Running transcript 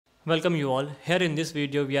Welcome you all. Here in this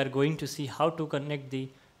video we are going to see how to connect the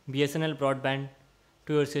BSNL broadband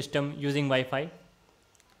to your system using Wi-Fi.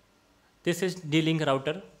 This is D-Link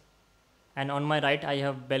router and on my right I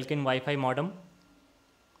have Belkin Wi-Fi modem.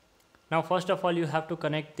 Now first of all you have to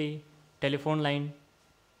connect the telephone line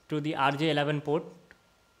to the RJ11 port.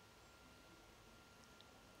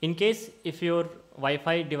 In case if your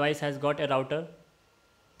Wi-Fi device has got a router,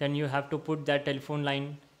 then you have to put that telephone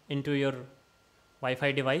line into your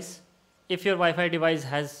Wi-Fi device. If your Wi-Fi device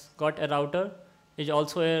has got a router, is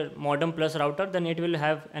also a modem plus router, then it will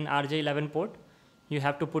have an RJ11 port. You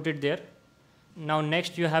have to put it there. Now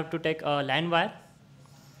next you have to take a LAN wire,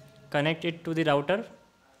 connect it to the router,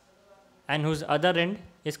 and whose other end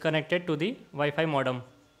is connected to the Wi-Fi modem.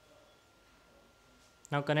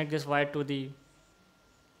 Now connect this wire to the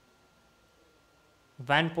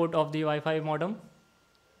WAN port of the Wi-Fi modem.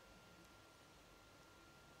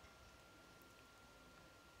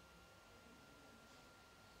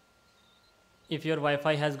 If your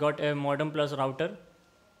Wi-Fi has got a modem plus router,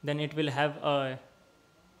 then it will have a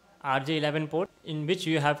RJ11 port in which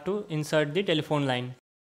you have to insert the telephone line.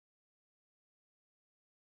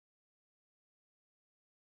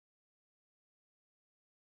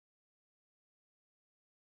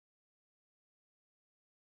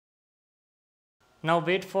 Now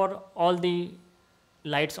wait for all the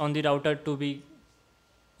lights on the router to be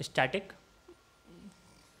static.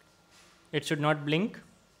 It should not blink.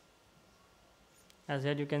 As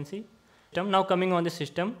here you can see. Now coming on the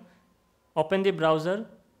system, open the browser,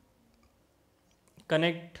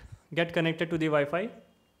 get connected to the Wi-Fi.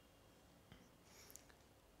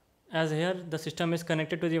 As here the system is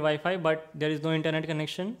connected to the Wi-Fi but there is no internet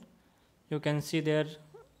connection. You can see there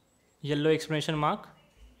yellow exclamation mark.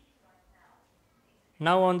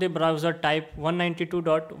 Now on the browser type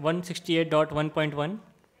 192.168.1.1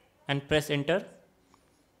 and press enter.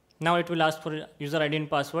 Now it will ask for user ID and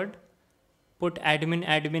password. Put admin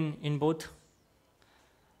in both.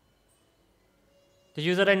 The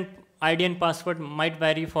user and ID and password might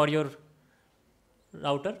vary for your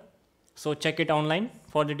router, so check it online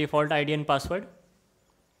for the default ID and password.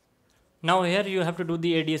 Now here you have to do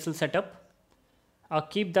the ADSL setup.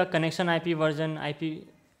 Keep the connection IP version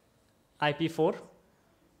IP4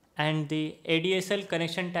 and the ADSL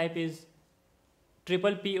connection type is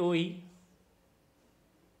triple PoE.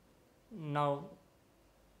 Now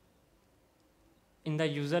in the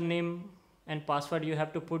username and password you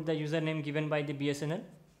have to put the username given by the BSNL.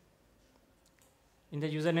 In the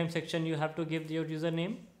username section you have to give your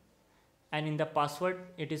username, and in the password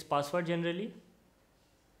it is password generally,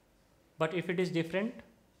 but if it is different,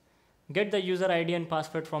 get the user ID and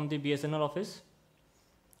password from the BSNL office.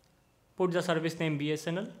 Put the service name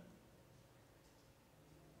BSNL.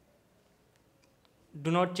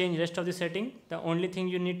 Do not change rest of the setting. The only thing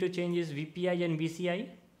you need to change is VPI and VCI.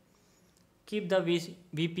 Keep the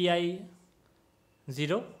VPI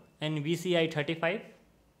 0 and VCI 35.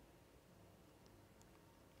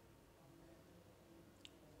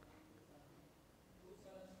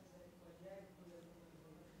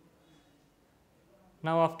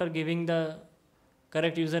 Now after giving the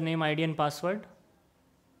correct username, ID and password,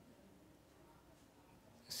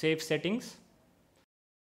 save settings.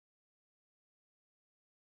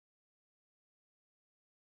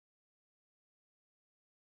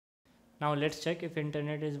 Now let's check if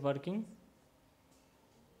internet is working.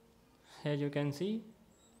 Here you can see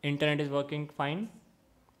internet is working fine.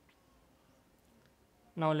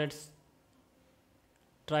 Now let's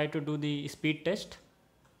try to do the speed test.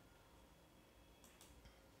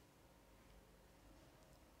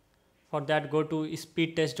 For that go to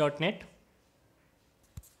speedtest.net.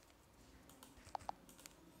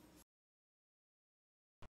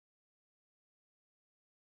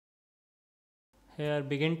 Here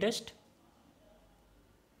begin test.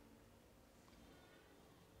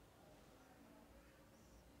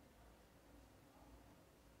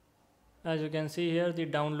 As you can see here, the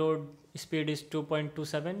download speed is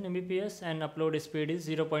 2.27 Mbps and upload speed is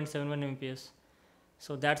 0.71 Mbps.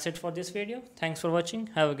 So that's it for this video. Thanks for watching.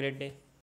 Have a great day.